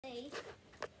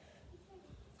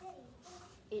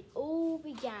It all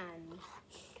began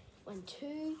when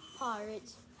two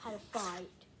pirates had a fight.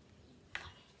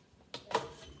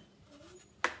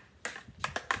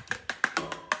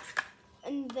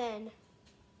 And then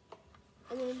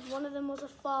one of them was a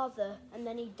father, and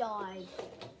then he died.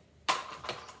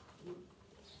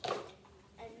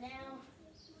 And now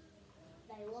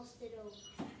they lost it all.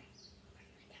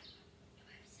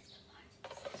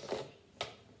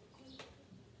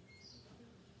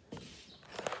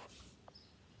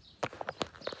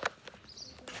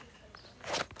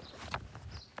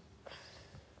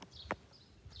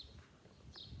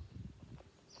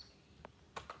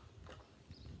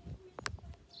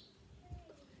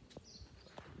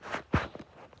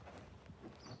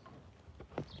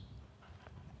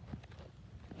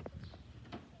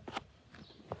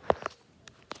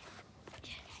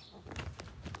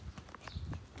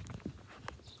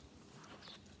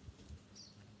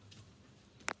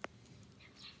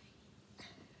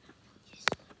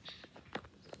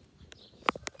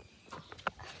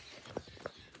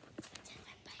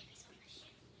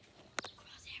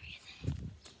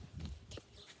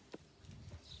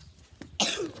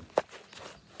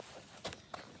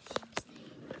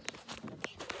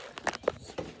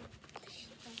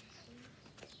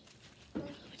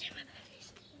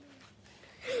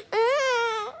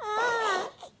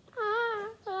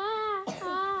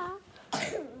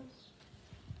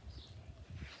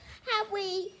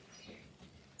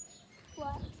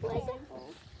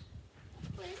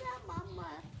 Where's that, Mama?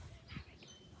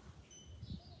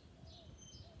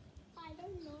 I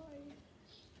don't know.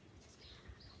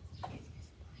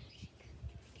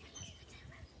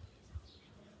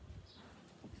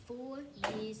 4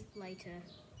 years later.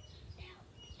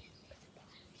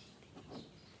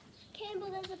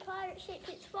 Campbell, there's a pirate ship.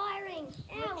 It's firing.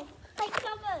 Ow! Take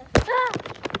cover.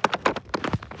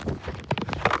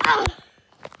 Ah!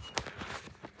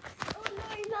 Oh no,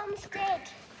 Mum's dead.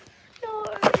 No.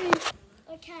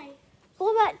 Okay.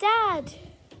 What about Dad?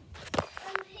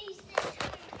 He's dead too.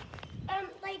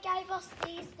 They gave us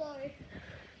these though.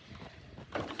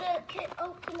 The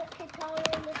ultimate katana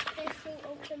and the special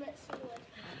ultimate sword.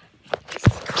 This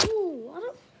is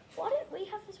cool. Why didn't we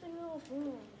have this when we were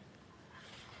born?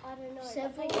 I don't know.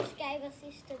 Several- They just gave us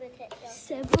this to protect us.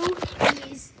 Several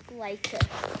years later.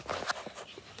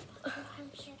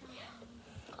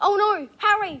 Oh no,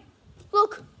 Harry!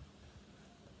 Look!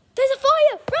 There's a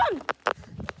fire! Run!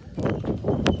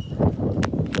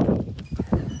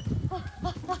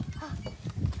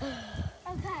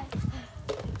 Okay.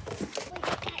 We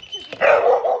got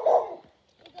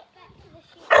back to the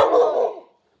ship.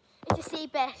 It's a sea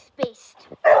beast.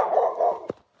 Oh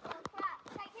crap,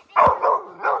 take it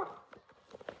down.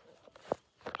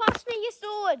 Pass me your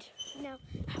sword! Now,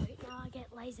 Harry, now I get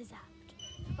laser zapped.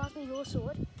 Pass me your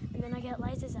sword, and then I get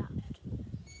laser zapped.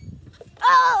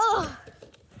 Oh!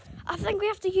 I think we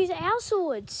have to use our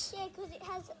swords. Yeah, because it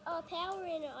has power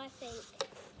in it, I think.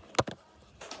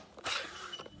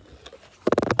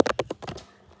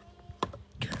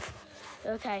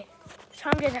 Okay,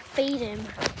 time to defeat him.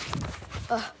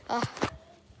 Campbell,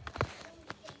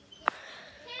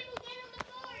 get on the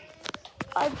board.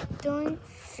 I don't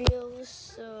feel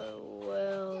so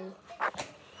well.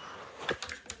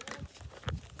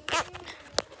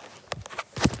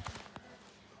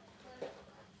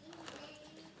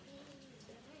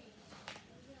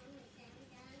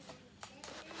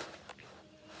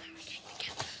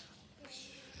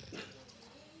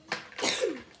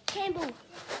 Campbell.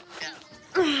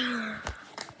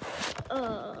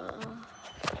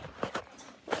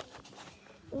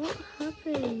 What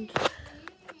happened?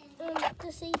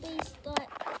 The sea beast, like,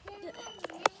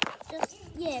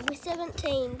 yeah, we're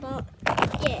 17, but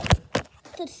yeah,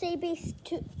 the sea beast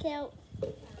took out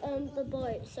the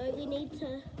boat, so we need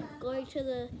to go to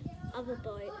the other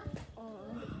boat.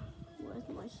 Where's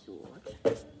my sword?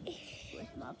 Where's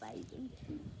my baby?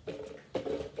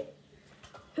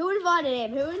 Who invited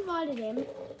him? Who invited him?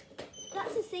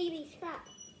 That's a sea beast, crap.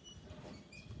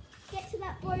 Get to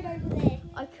that boat over there.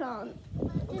 I can't.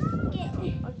 Just get,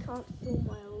 I can't feel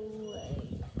my own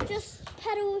way. just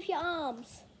paddle with your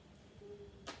arms.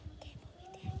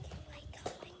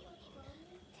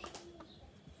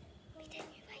 Okay,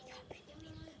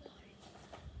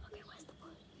 where's the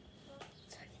boat?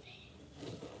 It's over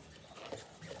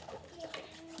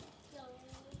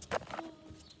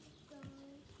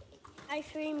there.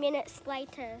 3 minutes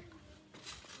later.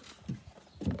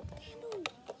 Campbell,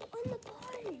 on the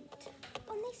boat.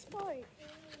 On this boat.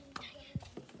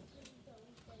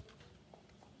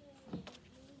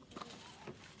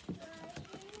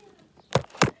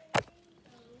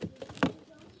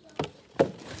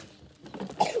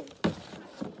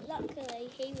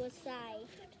 we were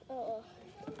saved. Oh.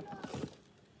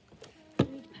 We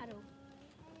need to paddle.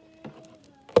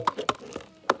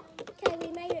 Okay,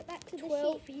 we made it back to the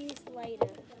 12 ship. years later.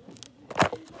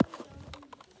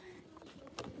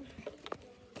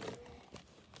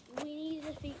 We need to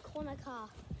defeat Konaka.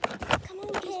 Come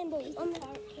on, Campbell. On the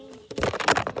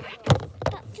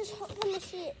just hop on the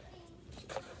ship.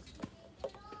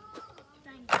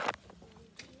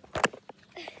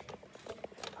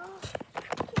 Oh,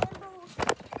 Campbell.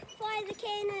 Fire the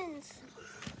cannons.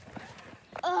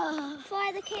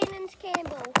 Fire the cannons,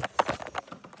 Campbell.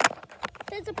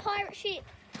 There's a pirate ship.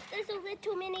 There's a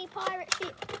little mini pirate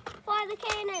ship. Fire the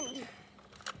cannons.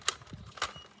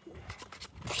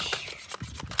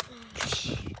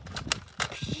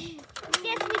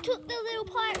 Yes, we took the little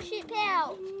pirate ship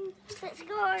out. Let's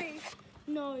go.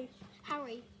 No.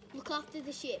 Harry, look after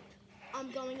the ship.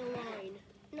 I'm going alone.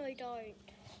 No, don't.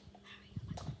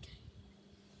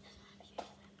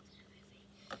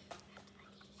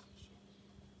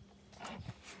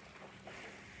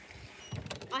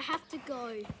 I have to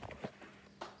go.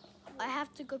 I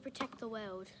have to go protect the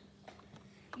world.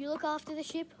 You look after the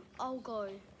ship, I'll go.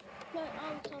 No,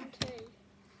 I'll come too.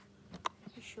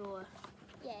 You sure?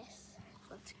 Yes.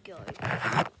 Let's go. Can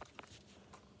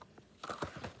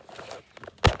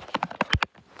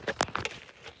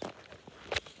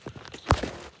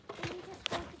you just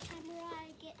hold the camera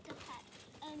and get the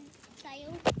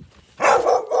sail?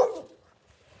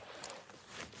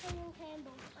 Come on,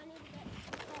 Campbell. I need to get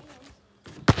the sails.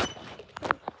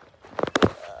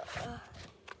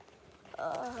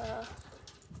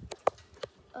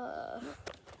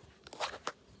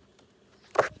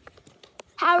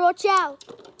 Harry, watch out!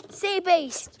 Sea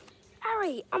beast!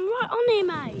 Harry, I'm right on here,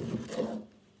 mate.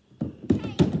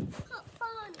 Hey, hop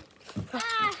on.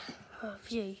 Oh,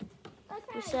 phew.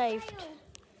 Okay, We're saved.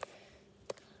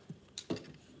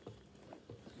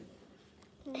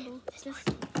 sail. Just...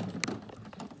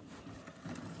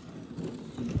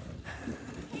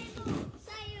 Campbell,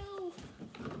 sail.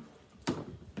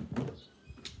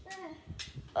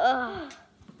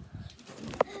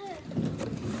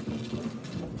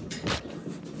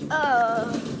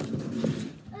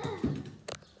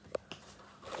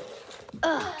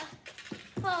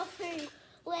 Far through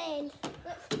land.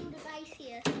 Let's build a base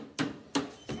here.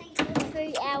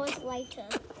 3 hours later.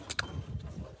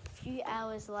 A few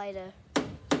hours later.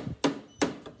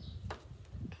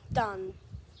 Done.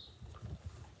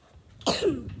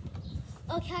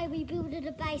 Okay, we built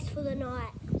a base for the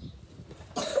night.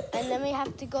 And then we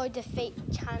have to go defeat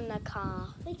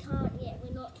Konaka. We can't yet,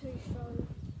 we're not too strong.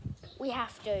 We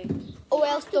have to. Or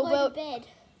else to the go world... to bed.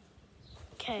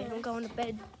 Okay, I'm going to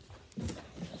bed.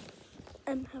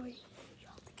 Harry, you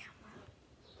hold the camera.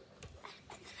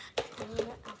 And then I'm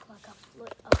gonna act like I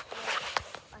float. I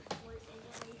float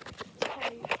away.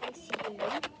 Harry, facing you.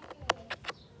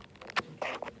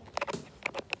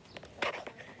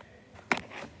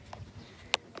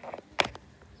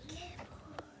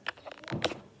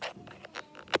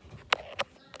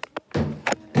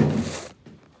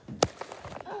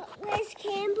 Where's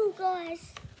Campbell, guys?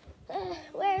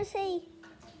 Where is he?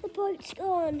 The boat's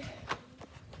gone.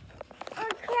 Oh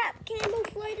crap, Campbell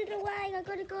floated away. I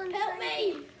gotta go and Help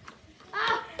me!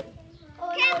 Ah!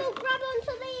 Oh, Campbell, grab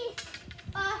onto this.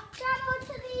 Grab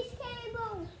onto this,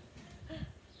 Campbell.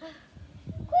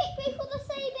 Quick, before the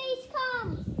sea beast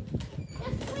comes.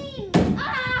 Just swim.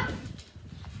 Ah!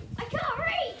 I can't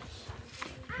reach!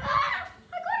 Ah!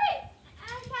 I got it.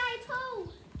 Okay, pull.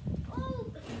 Oh,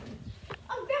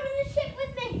 I'm grabbing the ship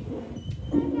with me!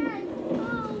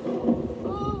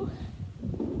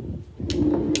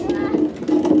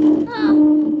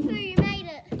 okay. You made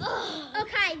it.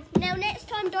 Okay, now next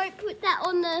time don't put that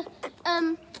on the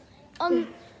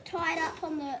tied up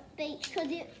on the beach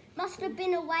because it must have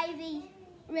been a wavy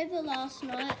river last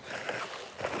night.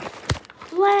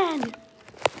 Land!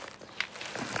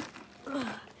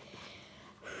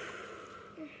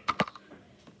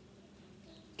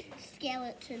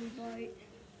 Skeleton boat.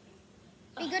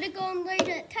 We gotta go and load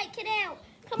it. Take it out.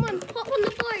 Come on, hop on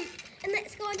the boat and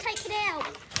let's go and take it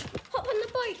out. Hop on the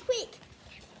boat, quick.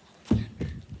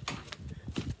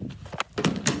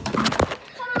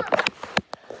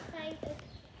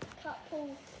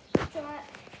 Come on.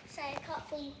 Say a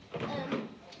couple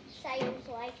sails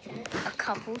later. A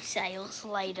couple sails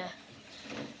later.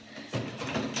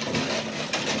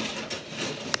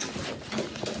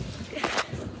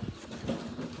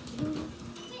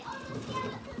 Get on the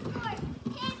skeleton boat.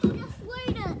 Campbell, just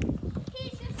load it.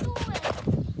 Here's your sword.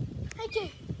 Thank you.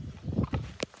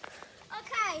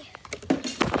 Okay.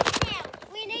 Now,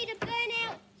 we need to burn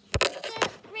out the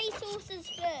resources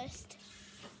first.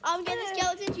 I'm getting the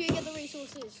skeletons, you get the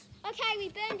resources. Okay, we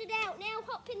burned it out. Now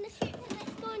hop in the ship and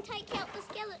let's go and take out the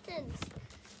skeletons.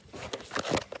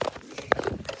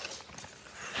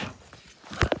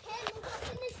 Campbell, hop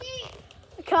in the ship.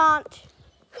 I can't.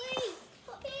 Please,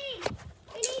 hop in.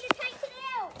 We need to take it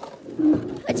out.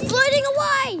 It's floating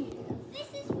away. This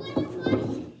is butterfly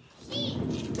ship.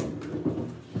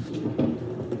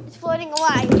 It's floating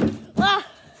away. Ah.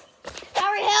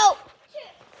 Harry, help.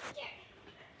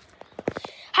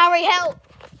 Harry, help.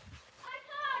 I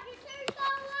can't, you're too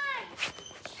far away.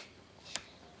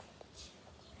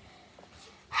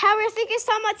 Harry, I think it's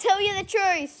time I tell you the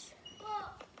truth.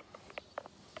 What?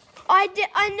 I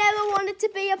never wanted to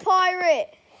be a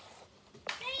pirate.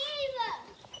 Me either.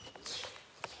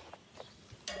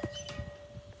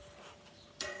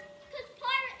 Because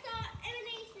pirates are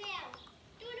enemies now.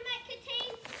 Do you want to make a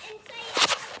team and say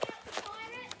about the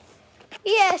pirates?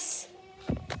 Yes.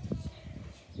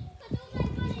 Because all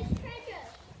they've got is treasure.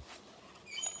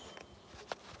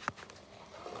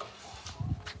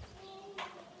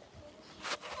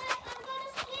 Hey, I'm going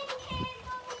to swim,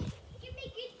 Campbell. Give me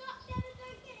good luck that I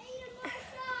don't get eaten by a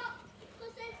shark.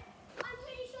 Because I'm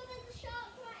pretty sure there's a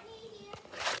shark right near here.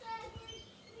 So I'm going to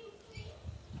swim.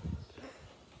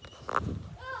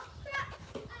 Oh, crap.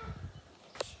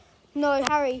 No,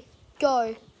 Harry,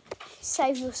 go.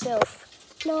 Save yourself.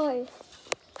 No,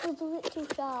 it's a bit too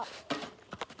sharp.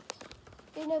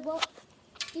 You know what?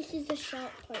 This is a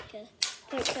shark poker.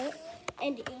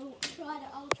 And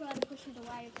I'll try to push it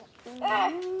away. But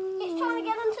it's trying to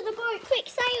get onto the boat. Quick,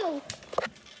 sail!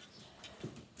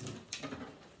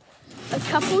 A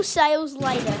couple sails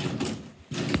later.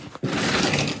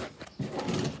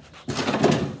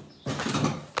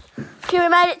 Okay, we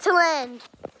made it to land.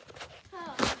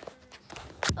 Oh.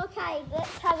 Okay,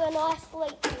 let's have a nice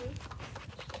sleep.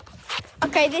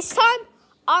 Okay, this time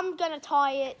I'm gonna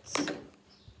tie it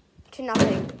to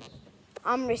nothing.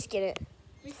 I'm risking it.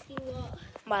 Risking what?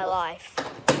 My life.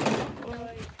 No.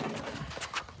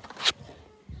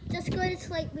 Just go to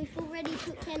sleep. We've already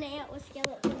put Kenna out with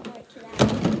skeleton boat today.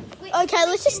 Okay,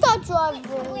 let's just start driving.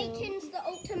 Which weakens the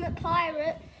ultimate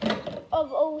pirate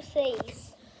of all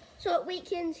seas. So it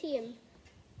weakens him.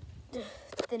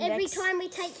 Every time we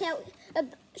take out a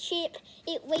ship,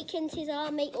 it weakens his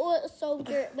army, or a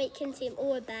soldier, it weakens him,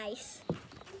 or a base.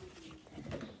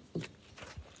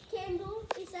 Campbell,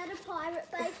 is that a pirate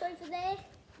base over there?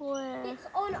 Where? It's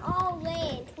on our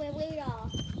land, where we are.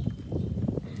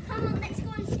 Come on, let's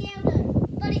go and scout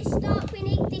it. But it's dark, we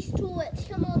need this torch.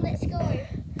 Come on, let's go.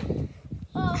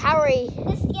 Oh, Harry.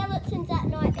 the skeletons at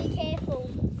night, be careful.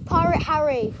 Pirate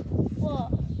Harry.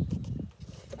 What?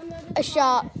 Another A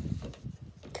shark. pirate.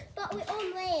 But we're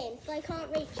on land, they can't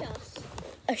reach us.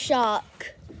 A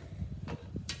shark.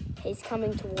 He's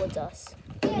coming towards us.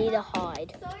 We Yeah, need to but-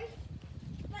 hide. So,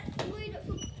 let's loot it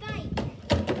for bait.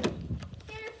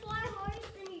 Get a fly hose,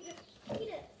 then you just hit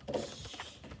it.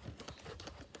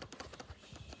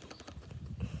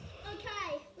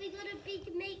 Okay, we got a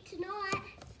big meat tonight.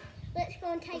 Let's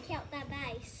go and take out that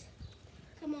base.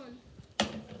 Come on.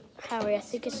 Harry, I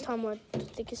think it's time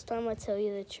I tell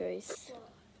you the truth.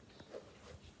 What?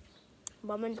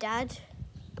 Mum and Dad,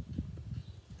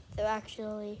 they're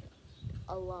actually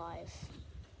alive.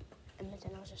 And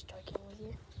then I was just joking with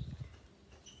you.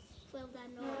 Well,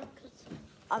 they're not, because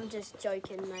I'm just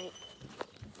joking, mate.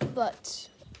 But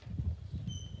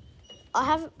I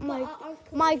have my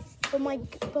guts I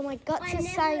are never-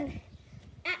 saying.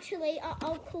 Actually, our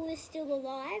uncle is still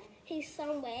alive. He's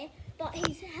somewhere, but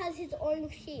he has his own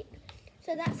ship.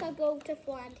 So that's our goal, to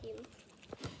find him.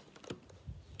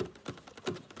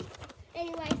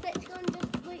 Anyways, let's go and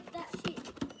just loot that ship.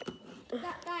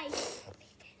 That base.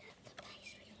 The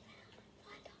base we found.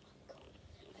 Find our uncle.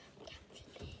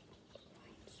 Captured there.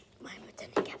 Mine but then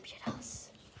they captured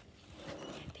us. But then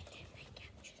they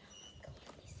captured our uncle.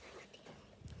 We saved him.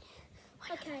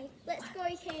 Okay, let's go,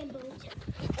 Campbell.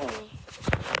 Oh,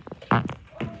 Oh,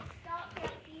 it's dark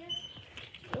out here.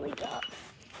 really dark.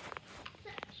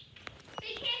 Be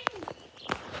careful.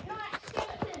 Night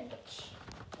skeleton.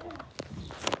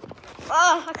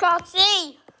 Oh, I can't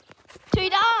see. Too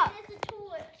dark. There's a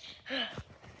torch.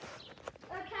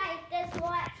 Okay, there's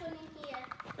lights on in here.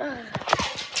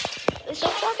 This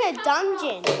looks like a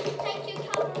dungeon. Take your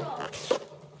cover off.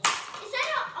 Is that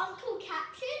our uncle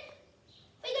captured?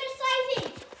 We gotta save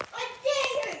him. I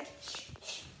dare you.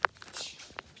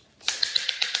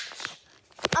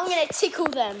 I'm gonna tickle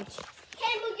them.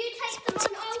 Campbell, you take them on.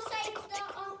 I'll save the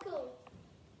uncle.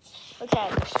 Okay.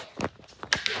 Come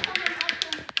on,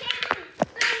 uncle. Campbell,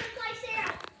 burn the place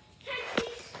out. Take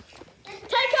this.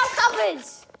 Take our covers.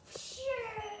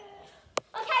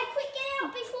 Okay, quick, get out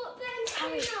before it burns.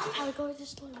 Harry, go to the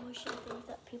slow motion things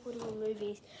that people do in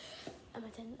movies.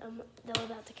 But then they were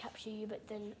about to capture you, but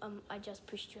then I just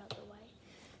pushed you out the way.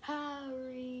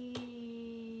 Harry.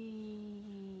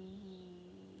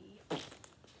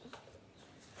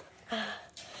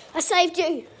 I saved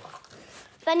you.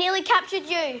 They nearly captured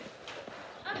you.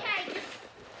 Okay, just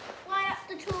light up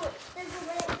the torch. There's a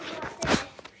red right there.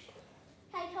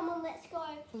 Hey, come on, let's go.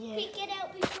 Yeah. Quick, get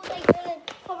out before they burn.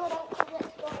 Come on, Uncle,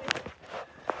 let's go.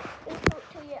 We'll talk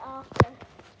to you after.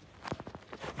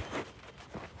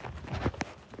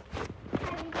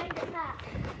 Hey, we made it back.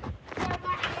 Now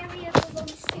that area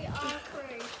belongs to our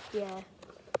crew. Yeah.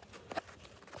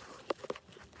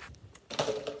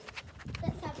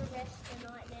 Let's have a rest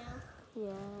tonight now.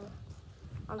 Yeah.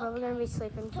 I'm probably going to be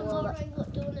sleeping for Tomorrow,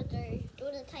 what do you want to do? Do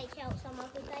you want to take out some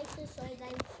other bases so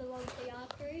they belong to our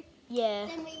crew? Yeah.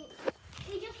 Then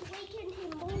we just weakened him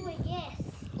more, yes.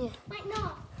 Yeah. Wait,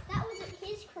 no, that wasn't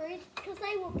his crew because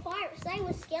they were pirates. They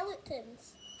were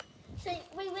skeletons. So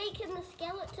we weakened the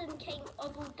skeleton king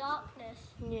of all darkness.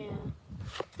 Yeah.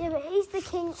 Yeah, but he's the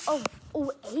king of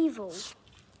all evil.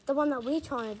 The one that we're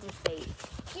trying to defeat.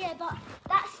 Yeah, but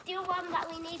that's still one that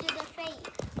we need to defeat.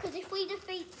 Because if we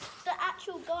defeat the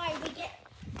actual guy, we get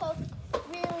a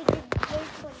really good loot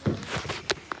from him.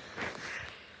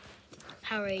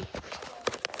 Harry.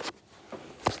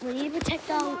 We need to protect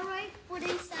our... Tomorrow, what do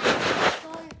you say? Let's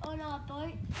go on our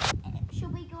boat.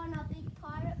 Should we go on our big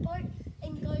pirate boat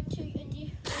and go to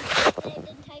India land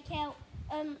and take out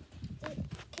the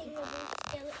king of all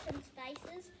skeleton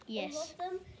spaces? Yes. All of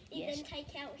them? And Yes. then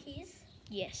take out his?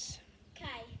 Yes.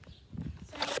 Okay.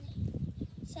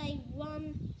 Say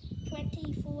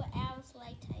 24 hours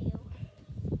later.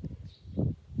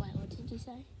 Wait, what did you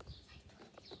say?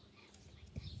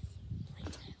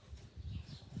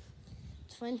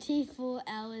 24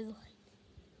 hours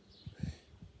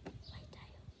later.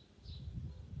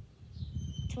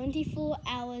 24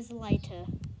 hours later.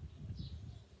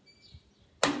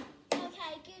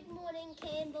 Okay, good morning,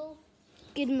 Campbell.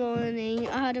 Good morning.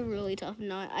 I had a really tough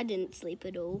night. I didn't sleep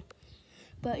at all.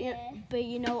 But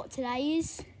you know what today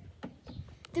is?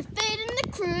 Defeating the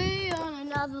crew on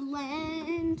another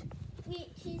land.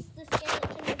 Which is the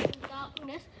skeleton of the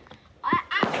darkness. I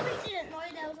actually didn't know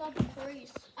there was other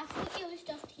crews. I thought it was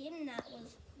just him that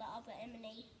was the other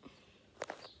enemy.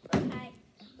 Okay,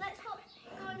 let's go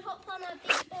and hop on our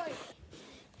big boat.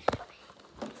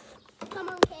 Come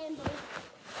on, Campbell.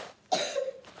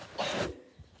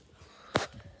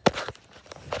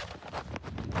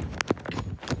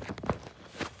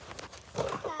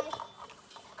 Okay.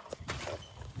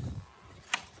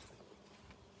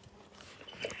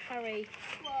 Hurry.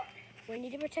 What? We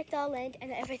need to protect our land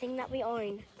and everything that we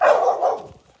own.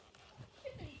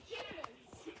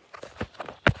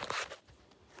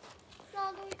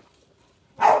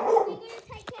 We're going to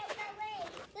take out that land.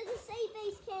 There's a sea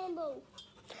beast, Campbell.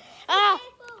 Ah!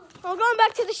 Careful. I'm going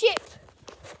back to the ship.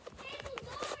 Campbell,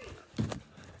 go.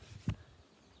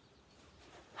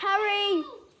 Harry!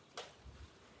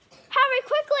 Harry,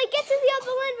 quickly, get to the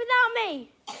other land without me.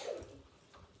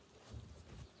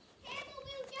 Campbell,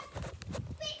 we'll just...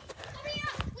 Quick, hurry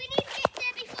up. We need to get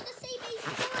there before the sea beast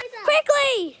flies us.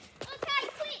 Quickly! Okay,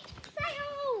 quick.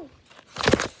 Sail.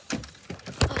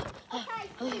 Okay,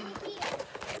 here.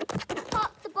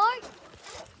 Park the boat.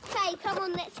 Okay, come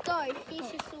on, let's go.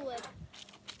 Here's your sword.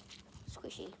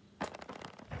 Squishy.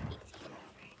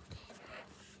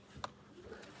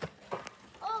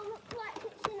 Oh, looks like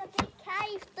it's in a big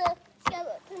cave, the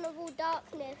skeleton of all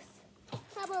darkness.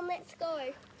 Come on, let's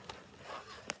go.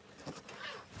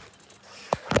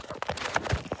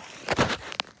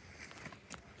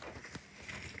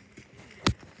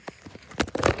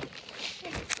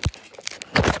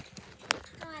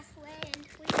 Nice land.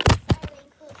 We've been sailing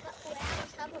for a couple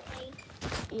hours, haven't we?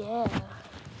 Yeah. Oh,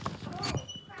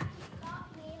 crap, it's dark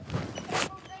here.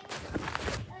 Careful, Bing.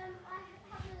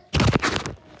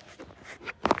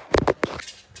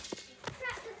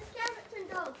 Crap, there's a skeleton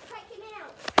dog. Take him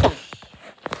out.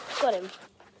 Got him.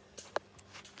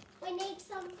 We need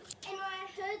some, and I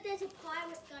heard there's a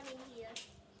pirate gun in here.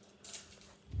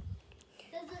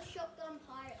 There's a shotgun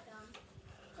pirate gun.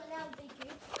 So that would be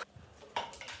good.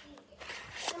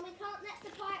 And we can't let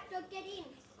the pirate dog get in.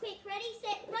 Quick, ready,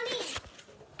 set, running.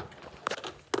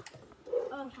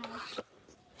 Okay.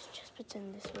 Let's just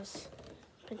pretend this was...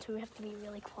 Pretend we have to be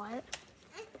really quiet.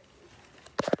 I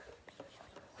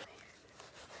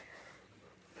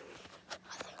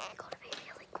think we gotta be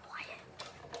really quiet.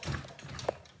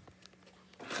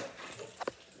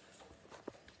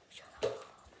 Shut up.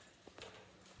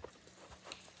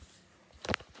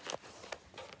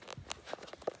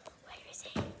 Where is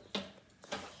he?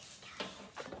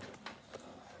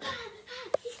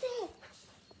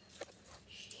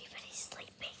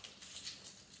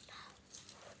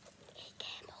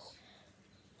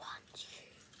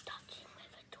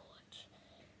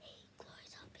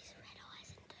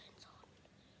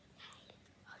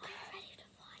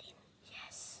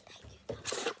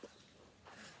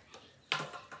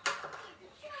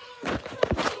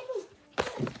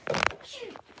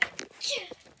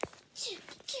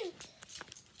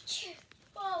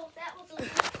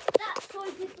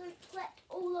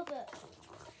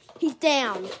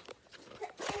 down. Look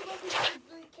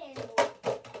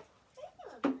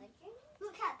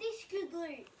at this good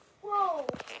loot. Whoa.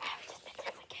 Just make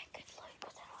sure we get good loot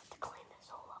because I don't have to clean this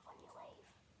all up when you leave.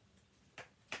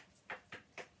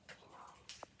 You know.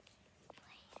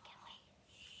 Please, can we?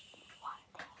 One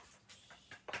thing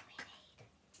that we need.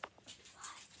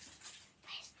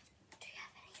 Liz, do you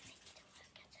have anything to work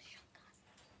against a shotgun?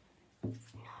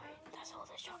 No, that's all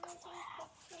the shotguns I have.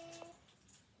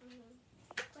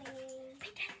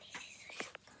 Pretend this is a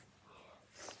shotgun.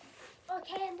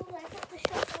 Okay, and we'll let the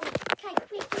shotgun. Okay,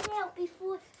 quick, get out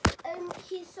before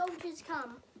his soldiers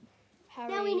come.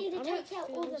 Harry, Now we need to I take don't out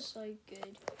feel all the- so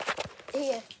good.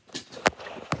 Here.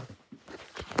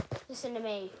 Listen to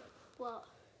me. What?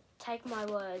 Take my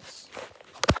words.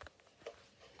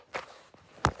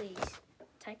 Please,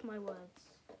 take my words.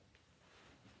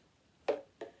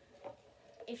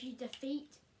 If you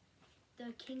defeat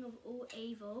the king of all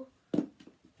evil,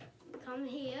 come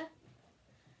here,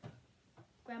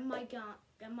 grab my gun,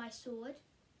 grab my sword,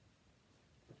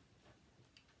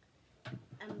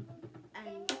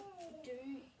 and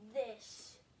do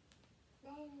this.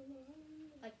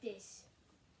 Like this.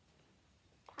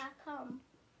 How come?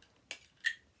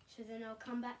 So then I'll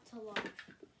come back to life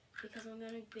because I'm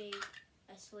going to be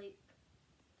asleep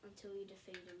until you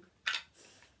defeat him.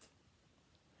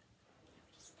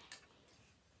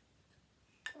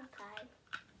 Okay,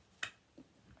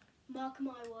 Mark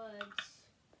my words.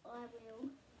 I will.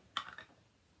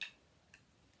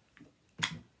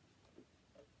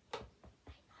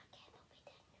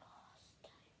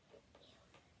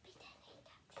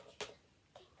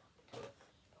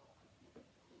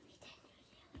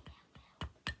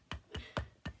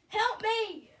 Help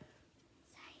me!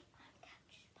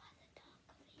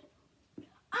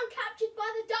 I'm captured by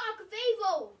the dark of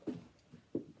evil.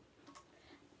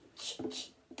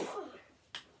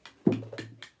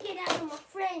 Get out of my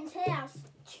friend's house.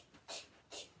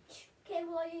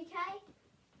 Campbell, are you okay?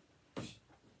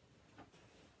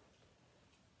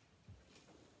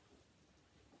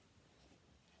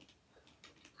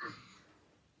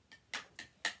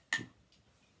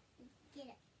 Get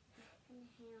it in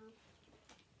the house.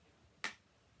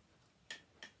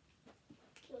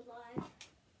 You're alive.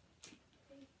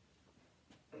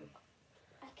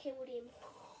 I killed him.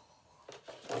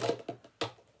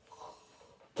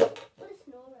 What is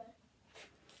Nora?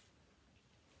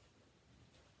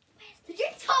 Did you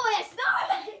tell us? No!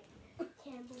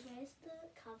 Campbell, where's the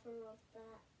cover of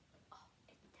that?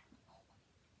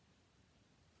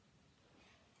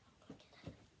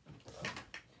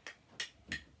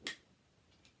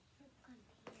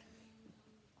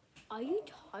 Are you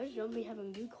tired of me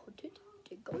having new content?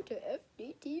 Then go to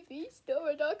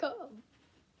fdtvstore.com.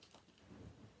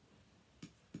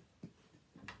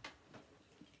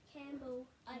 Campbell,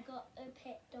 I got a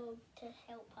pet dog to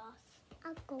help us.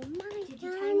 Uncle Mike, Did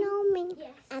you I tame know me. Yes.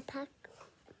 I pack.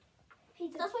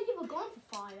 He's That's why you were gone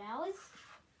for 5 hours.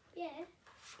 yeah.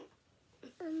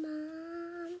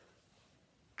 Mom.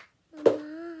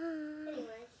 Anyways,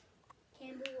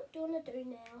 Campbell, what do you want to do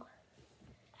now?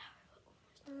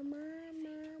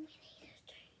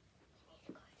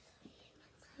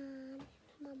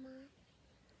 Mama.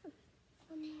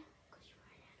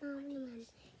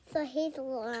 So he's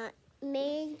what?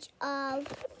 Mage of.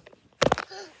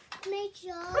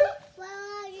 Where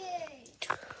are you?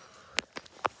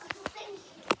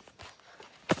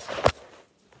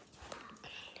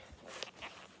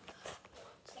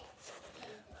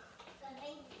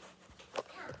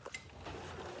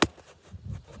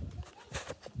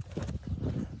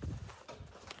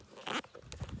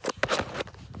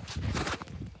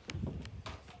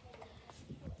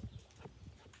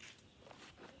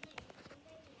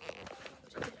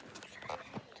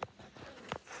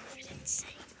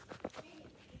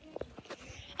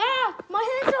 Ah!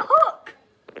 My hand's a hook!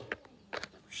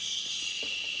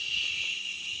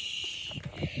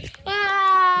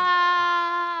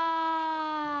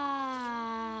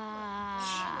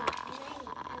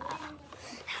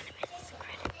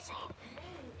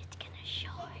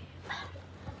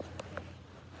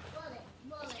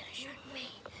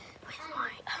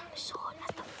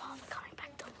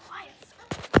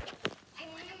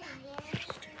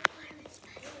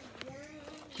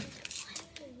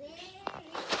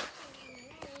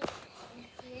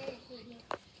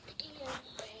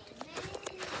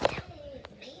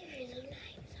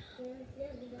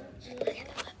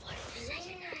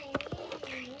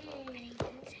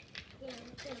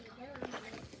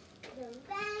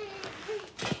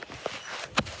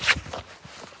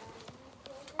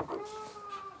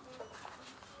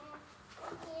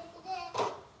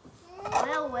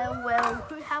 Well,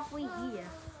 who have we here?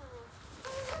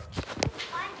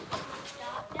 Hi, King of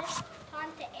Darkness. Time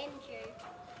to end you.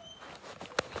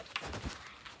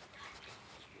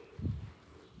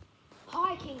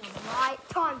 Hi, King of Light.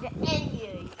 Time to end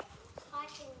you. Hi,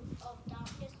 King of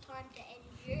Darkness. Time to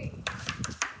end you.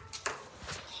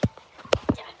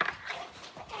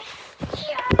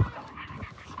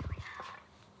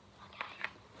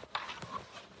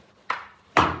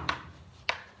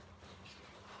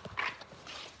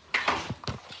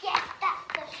 Yes, that's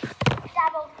the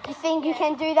double. You think you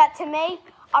can do that to me?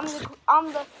 I'm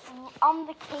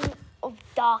the King of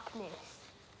Darkness.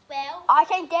 Well, I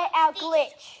can get our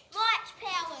glitch. light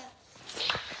power.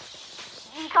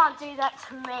 You can't do that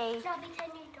to me. Dobby, can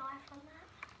you die from that?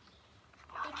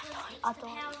 Because it's I the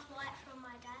don't. power of light from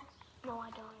my dad. No, I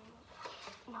don't.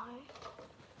 No.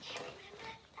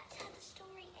 Remember, that's how the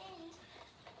story ends.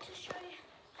 To show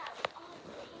that King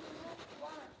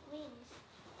wins.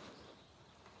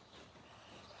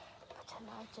 But then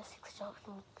I just shot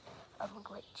a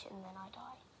glitch and then I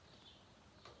die.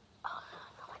 Oh,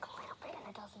 like a little bit and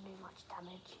it doesn't do much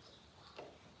damage.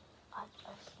 I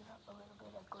opened up a little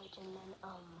bit of glitch and then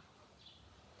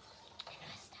Can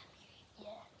I stab you?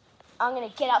 yeah. I'm gonna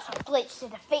get out some glitch to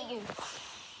defeat you.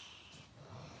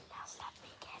 Now stab me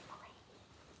carefully.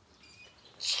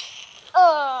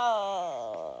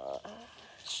 Oh,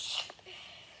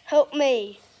 help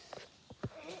me.